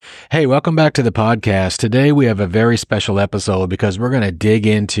Hey, welcome back to the podcast. Today we have a very special episode because we're going to dig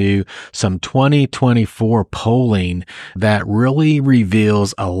into some 2024 polling that really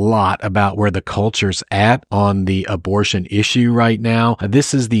reveals a lot about where the culture's at on the abortion issue right now.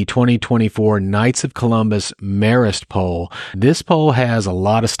 This is the 2024 Knights of Columbus Marist poll. This poll has a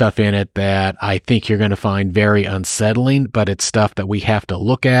lot of stuff in it that I think you're going to find very unsettling, but it's stuff that we have to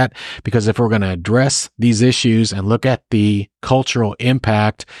look at because if we're going to address these issues and look at the cultural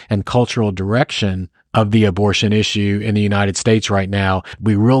impact and cultural direction of the abortion issue in the United States right now,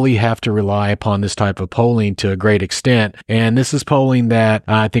 we really have to rely upon this type of polling to a great extent. And this is polling that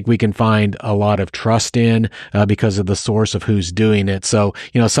I think we can find a lot of trust in because of the source of who's doing it. So,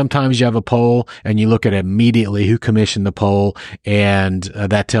 sometimes you have a poll and you look at immediately who commissioned the poll, and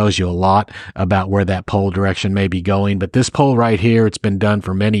that tells you a lot about where that poll direction may be going. But this poll right here, it's been done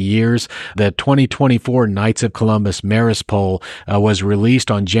for many years. The 2024 Knights of Columbus Marist poll was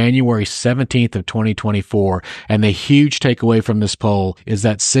released on January 17th of 2024. And the huge takeaway from this poll is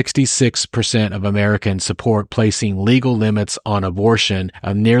that 66% of Americans support placing legal limits on abortion,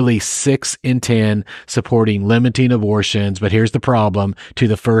 nearly 6 in 10 supporting limiting abortions. But here's the problem: to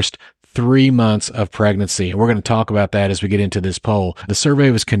the first 3 months of pregnancy. And we're going to talk about that as we get into this poll. The survey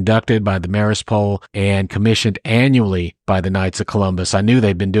was conducted by the Marist poll and commissioned annually by the Knights of Columbus. I knew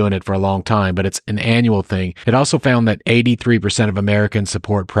they'd been doing it for a long time, but it's an annual thing. It also found that 83% of Americans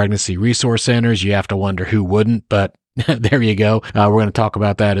support pregnancy resource centers. You have to wonder who wouldn't, but there you go. We're going to talk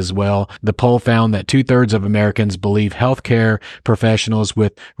about that as well. The poll found that 2/3 of Americans believe healthcare professionals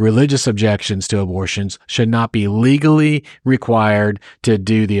with religious objections to abortions should not be legally required to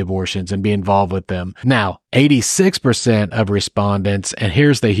do the abortions and be involved with them. Now, 86% of respondents, and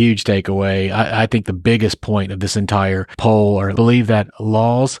here's the huge takeaway, I think the biggest point of this entire poll, believe that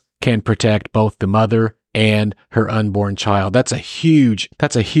laws can protect both the mother and her unborn child. That's a huge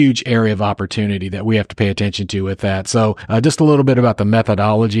area of opportunity that we have to pay attention to with that. So just a little bit about the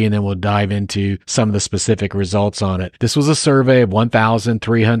methodology, and then we'll dive into some of the specific results on it. This was a survey of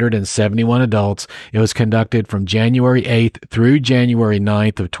 1,371 adults. It was conducted from January 8th through January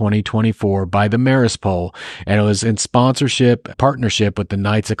 9th of 2024 by the Marist poll, and it was in partnership with the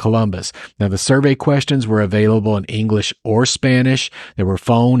Knights of Columbus. Now, the survey questions were available in English or Spanish. There were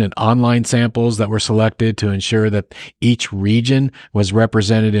phone and online samples that were selected to ensure that each region was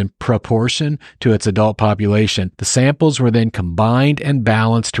represented in proportion to its adult population. The samples were then combined and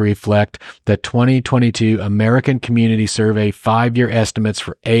balanced to reflect the 2022 American Community Survey 5-year estimates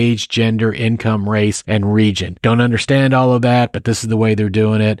for age, gender, income, race, and region. Don't understand all of that, but this is the way they're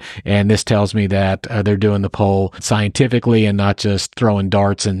doing it, and this tells me that they're doing the poll scientifically and not just throwing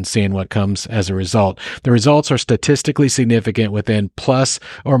darts and seeing what comes as a result. The results are statistically significant within plus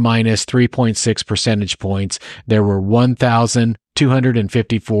or minus 3.6 percentage points. There were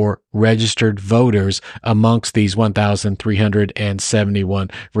 1,254 registered voters amongst these 1,371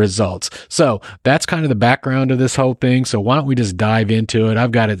 results. So that's kind of the background of this whole thing. So why don't we just dive into it?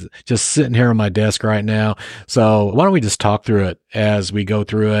 I've got it just sitting here on my desk right now. So why don't we just talk through it as we go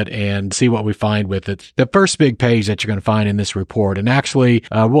through it and see what we find with it. The first big page that you're going to find in this report, and actually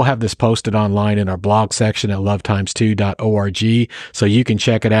we'll have this posted online in our blog section at lovetimes2.org, so you can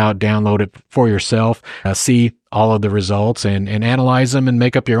check it out, download it for yourself, see all of the results and analyze them and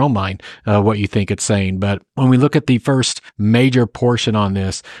make up your own mind what you think it's saying. But when we look at the first major portion on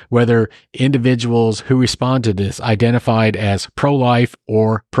this, whether individuals who respond to this identified as pro-life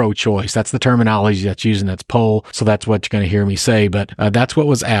or pro-choice, that's the terminology that's used in that poll, so that's what you're going to hear me say. But that's what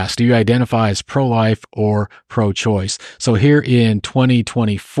was asked. Do you identify as pro-life or pro-choice? So here in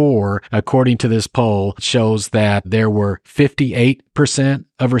 2024, according to this poll, it shows that there were 58%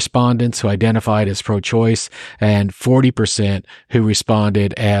 of respondents who identified as pro-choice and 40% who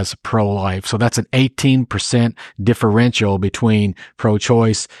responded as pro-life. So that's an 18% differential between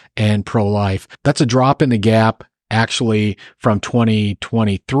pro-choice and pro-life. That's a drop in the gap actually from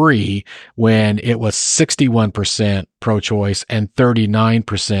 2023 when it was 61% pro-choice and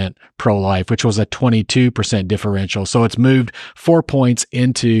 39% pro-life, which was a 22% differential. So it's moved 4 points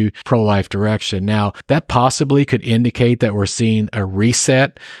into pro-life direction. Now, that possibly could indicate that we're seeing a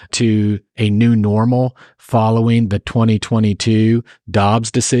reset to a new normal following the 2022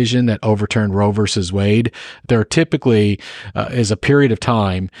 Dobbs decision that overturned Roe versus Wade. There typically is a period of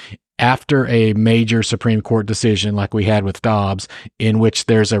time after a major Supreme Court decision like we had with Dobbs, in which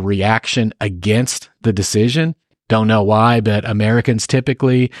there's a reaction against the decision. Don't know why, but Americans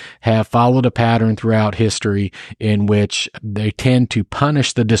typically have followed a pattern throughout history in which they tend to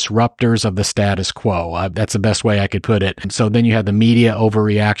punish the disruptors of the status quo. That's the best way I could put it. And so then you have the media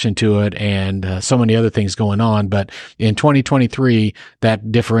overreaction to it and so many other things going on. But in 2023,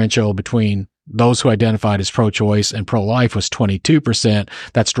 that differential between those who identified as pro-choice and pro-life was 22%.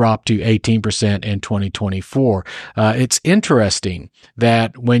 That's dropped to 18% in 2024. It's interesting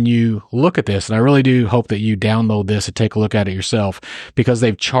that when you look at this, and I really do hope that you download this and take a look at it yourself, because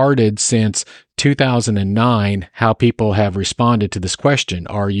they've charted since 2009 how people have responded to this question.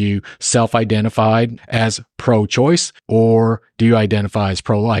 Are you self-identified as pro-choice or do you identify as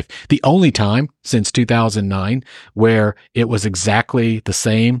pro-life? The only time since 2009 where it was exactly the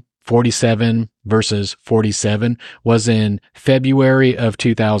same, 47 versus 47, was in February of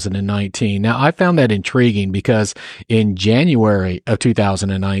 2019. Now, I found that intriguing because in January of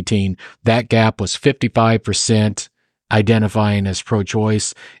 2019, that gap was 55% identifying as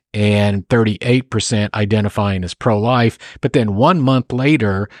pro-choice and 38% identifying as pro-life. But then 1 month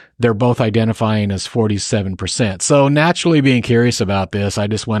later, they're both identifying as 47%. So naturally being curious about this, I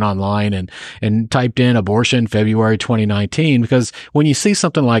just went online and typed in abortion February 2019, because when you see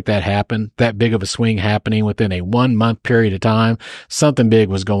something like that happen, that big of a swing happening within a 1 month period of time, something big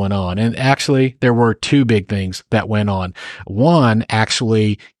was going on. And actually, there were two big things that went on. One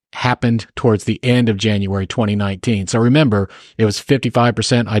actually happened towards the end of January 2019. So remember, it was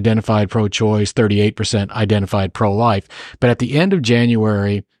 55% identified pro-choice, 38% identified pro-life. But at the end of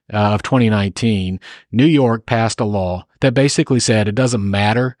January of 2019, New York passed a law that basically said it doesn't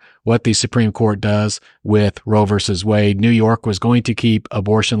matter what the Supreme Court does with Roe versus Wade. New York was going to keep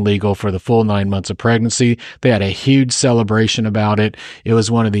abortion legal for the full 9 months of pregnancy. They had a huge celebration about it. It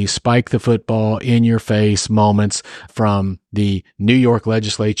was one of these spike the football in your face moments from the New York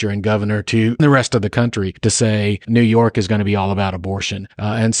legislature and governor to the rest of the country to say New York is going to be all about abortion.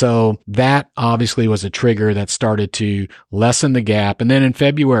 And so that obviously was a trigger that started to lessen the gap. And then in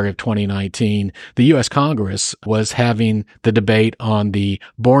February of 2019, the U.S. Congress was having the debate on the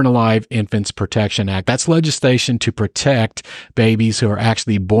Born Alive Infants Protection Act. That's legislation to protect babies who are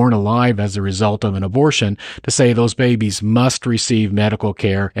actually born alive as a result of an abortion, to say those babies must receive medical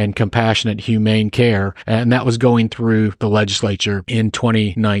care and compassionate, humane care. And that was going through the legislature in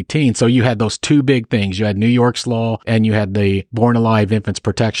 2019. So you had those two big things. You had New York's law and you had the Born Alive Infants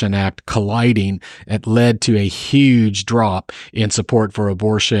Protection Act colliding. It led to a huge drop in support for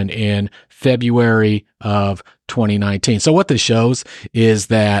abortion in February of 2019. So what this shows is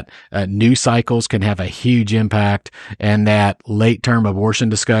that news cycles can have a huge impact, and that late-term abortion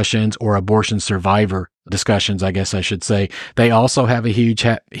discussions, or abortion survivor discussions, I guess I should say, they also have a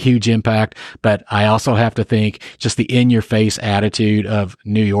huge impact. But I also have to think just the in-your-face attitude of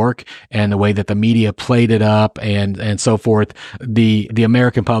New York and the way that the media played it up and so forth. The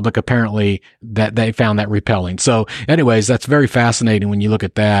American public, apparently, that they found that repelling. So anyways, that's very fascinating when you look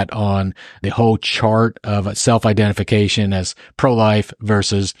at that on the whole chart of self-identification as pro-life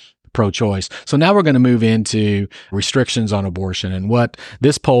versus pro-choice. So now we're going to move into restrictions on abortion and what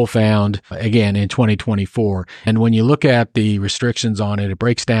this poll found, again, in 2024. And when you look at the restrictions on it, it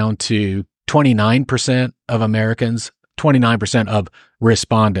breaks down to 29% of Americans, 29% of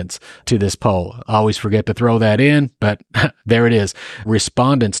respondents to this poll. I always forget to throw that in, but there it is.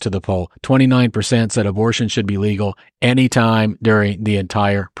 Respondents to the poll, 29% said abortion should be legal anytime during the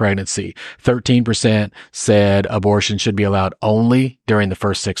entire pregnancy. 13% said abortion should be allowed only during the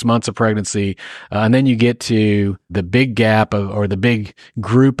first 6 months of pregnancy. And then you get to the big gap or the big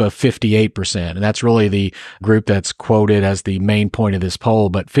group of 58%. And that's really the group that's quoted as the main point of this poll.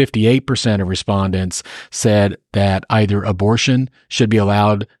 But 58% of respondents said that either abortion should be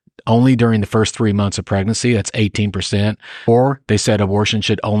allowed only during the first 3 months of pregnancy. That's 18%. Or they said abortion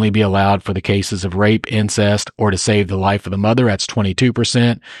should only be allowed for the cases of rape, incest, or to save the life of the mother. That's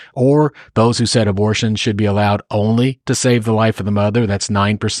 22%. Or those who said abortion should be allowed only to save the life of the mother. That's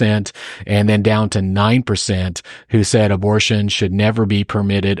 9%. And then down to 9% who said abortion should never be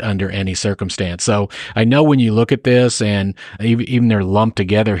permitted under any circumstance. So I know when you look at this, and even they're lumped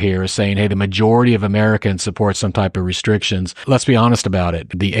together here as saying, hey, the majority of Americans support some type of restrictions. Let's be honest about it.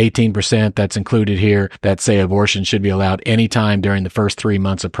 The 18% that's included here that say abortion should be allowed anytime during the first 3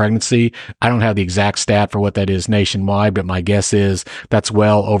 months of pregnancy. I don't have the exact stat for what that is nationwide, but my guess is that's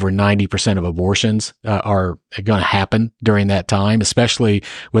well over 90% of abortions are going to happen during that time, especially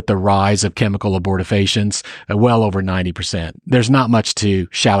with the rise of chemical abortifacients, well over 90%. There's not much to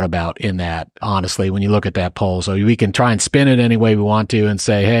shout about in that, honestly, when you look at that poll. So we can try and spin it any way we want to and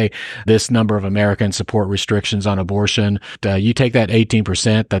say, hey, this number of Americans support restrictions on abortion. You take that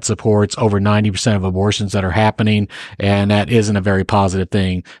 18% that supports over 90% of abortions that are happening. And that isn't a very positive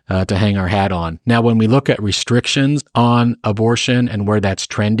thing to hang our hat on. Now, when we look at restrictions on abortion and where that's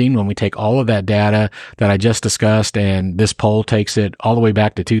trending, when we take all of that data that I just discussed, and this poll takes it all the way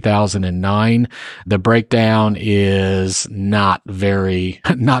back to 2009, the breakdown is not very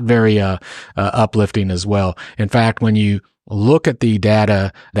uplifting as well. In fact, when you look at the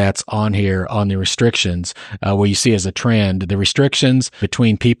data that's on here on the restrictions, what you see as a trend, the restrictions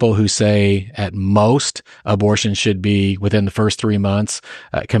between people who say at most abortion should be within the first 3 months,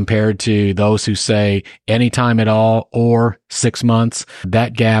 compared to those who say anytime at all or 6 months,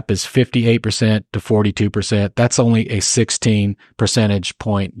 that gap is 58% to 42%. That's only a 16 percentage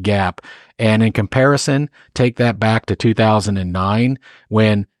point gap. And in comparison, take that back to 2009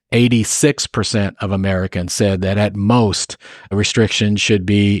 when 86% of Americans said that at most a restriction should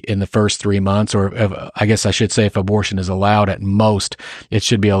be in the first 3 months, or I guess I should say if abortion is allowed, at most it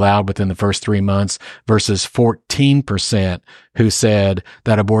should be allowed within the first 3 months, versus 14% who said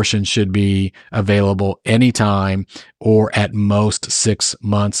that abortion should be available anytime or at most 6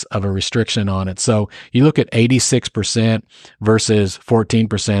 months of a restriction on it. So you look at 86% versus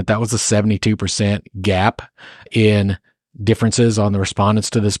 14%, that was a 72% gap in differences on the respondents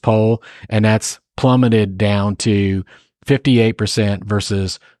to this poll, and that's plummeted down to 58%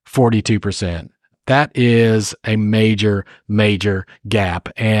 versus 42%. That is a major, major gap,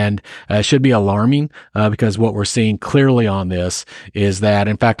 and it should be alarming because what we're seeing clearly on this is that,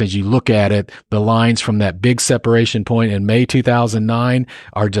 in fact, as you look at it, the lines from that big separation point in May 2009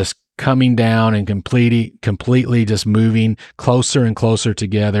 are just coming down and completely just moving closer and closer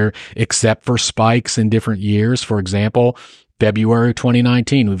together, except for spikes in different years. For example, February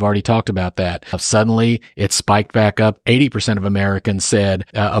 2019, we've already talked about that. Suddenly, it spiked back up. 80% of Americans said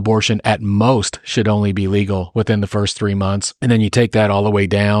abortion at most should only be legal within the first 3 months. And then you take that all the way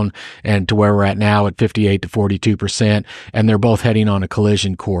down and to where we're at now at 58 to 42%, and they're both heading on a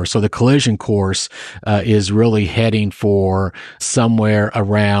collision course. So the collision course is really heading for somewhere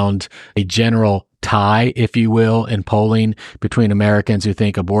around a general tie, if you will, in polling between Americans who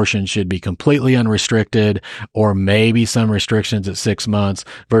think abortion should be completely unrestricted or maybe some restrictions at 6 months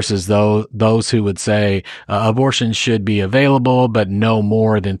versus those who would say abortion should be available, but no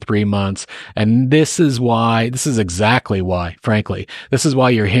more than 3 months. And this is exactly why, frankly, this is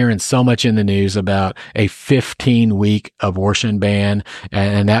why you're hearing so much in the news about a 15-week abortion ban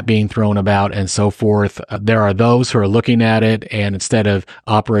and that being thrown about and so forth. There are those who are looking at it, and instead of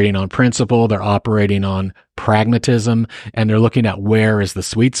operating on principle, they're operating on pragmatism, and they're looking at where is the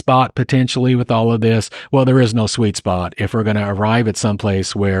sweet spot potentially with all of this. Well, there is no sweet spot. If we're going to arrive at some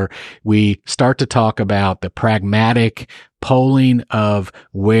place where we start to talk about the pragmatic polling of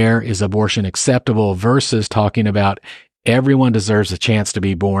where is abortion acceptable versus talking about everyone deserves a chance to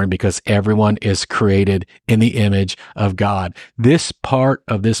be born because everyone is created in the image of God. This part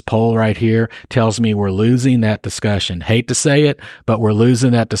of this poll right here tells me we're losing that discussion. Hate to say it, but we're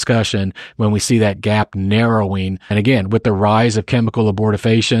losing that discussion when we see that gap narrowing. And again, with the rise of chemical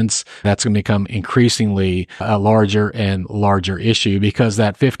abortifacients, that's going to become increasingly a larger and larger issue because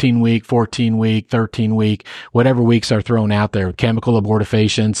that 15-week, 14-week, 13-week, whatever weeks are thrown out there, chemical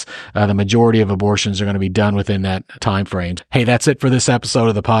abortifacients, the majority of abortions are going to be done within that time frame. Hey, that's it for this episode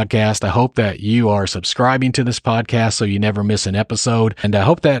of the podcast. I hope that you are subscribing to this podcast so you never miss an episode. And I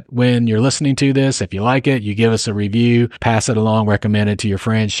hope that when you're listening to this, if you like it, you give us a review, pass it along, recommend it to your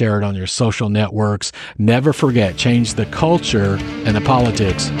friends, share it on your social networks. Never forget, change the culture and the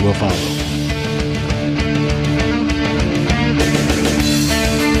politics will follow.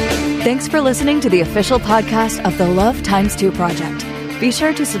 Thanks for listening to the official podcast of the Love x2 Project. Be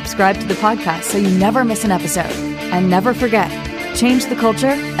sure to subscribe to the podcast so you never miss an episode. And never forget, change the culture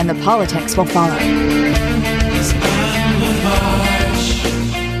and the politics will follow.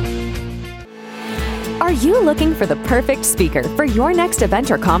 Are you looking for the perfect speaker for your next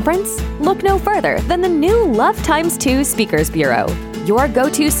event or conference? Look no further than the new Love x2 Speakers Bureau, your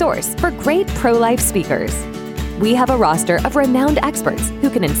go-to source for great pro-life speakers. We have a roster of renowned experts who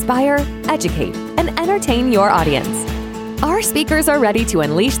can inspire, educate, and entertain your audience. Our speakers are ready to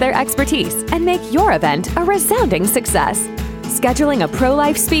unleash their expertise and make your event a resounding success. Scheduling a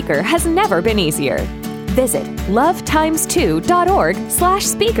pro-life speaker has never been easier. Visit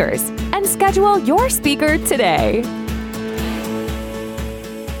lovetimes2.org/speakers and schedule your speaker today.